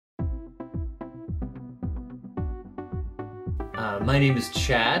My name is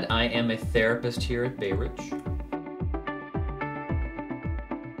Chad. I am a therapist here at Bayridge.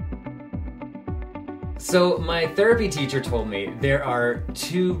 So my therapy teacher told me there are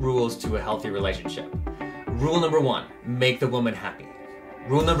 2 rules to a healthy relationship. Rule number 1, make the woman happy.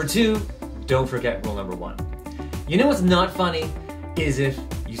 Rule number 2, don't forget rule number 1. You know what's not funny is if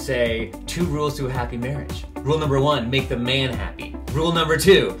you say 2 rules to a happy marriage. Rule number 1, make the man happy. Rule number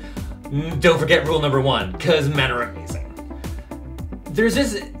 2, don't forget rule number 1, because men are amazing.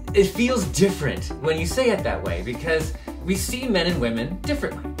 It feels different when you say it that way because we see men and women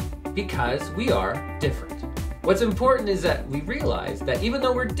differently. Because we are different. What's important is that we realize that even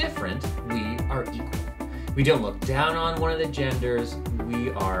though we're different, we are equal. We don't look down on one of the genders,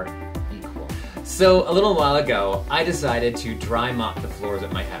 we are equal. So a little while ago, I decided to dry mop the floors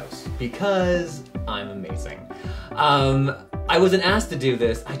at my house because I'm amazing. I wasn't asked to do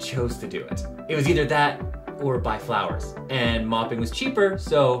this, I chose to do it. It was either that or buy flowers, and mopping was cheaper,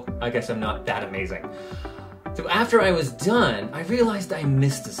 so I guess I'm not that amazing. So after I was done, I realized I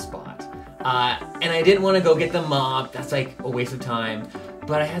missed a spot. And I didn't want to go get the mop, that's like a waste of time,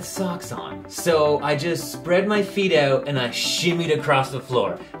 but I had socks on. So I just spread my feet out and I shimmied across the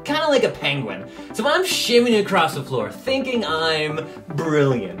floor, kind of like a penguin. So I'm shimmying across the floor, thinking I'm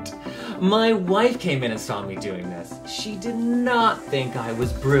brilliant. My wife came in and saw me doing this. She did not think I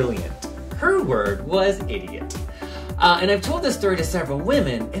was brilliant. Her word was idiot. And I've told this story to several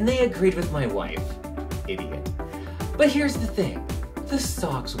women, and they agreed with my wife. Idiot. But here's the thing, the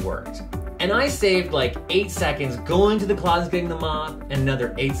socks worked. And I saved like 8 seconds going to the closet getting the mop, and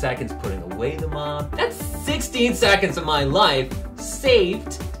another 8 seconds putting away the mop. That's 16 seconds of my life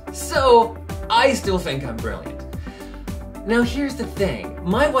saved, so I still think I'm brilliant. Now here's the thing,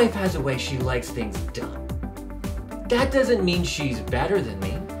 my wife has a way she likes things done. That doesn't mean she's better than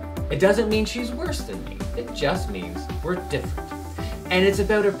me. It doesn't mean she's worse than me. It just means we're different. And it's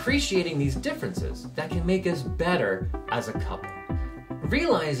about appreciating these differences that can make us better as a couple.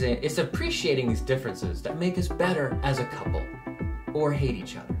 Realizing it's appreciating these differences that make us better as a couple, or hate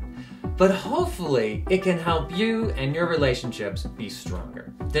each other. But hopefully it can help you and your relationships be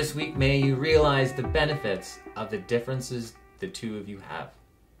stronger. This week, may you realize the benefits of the differences the 2 of you have.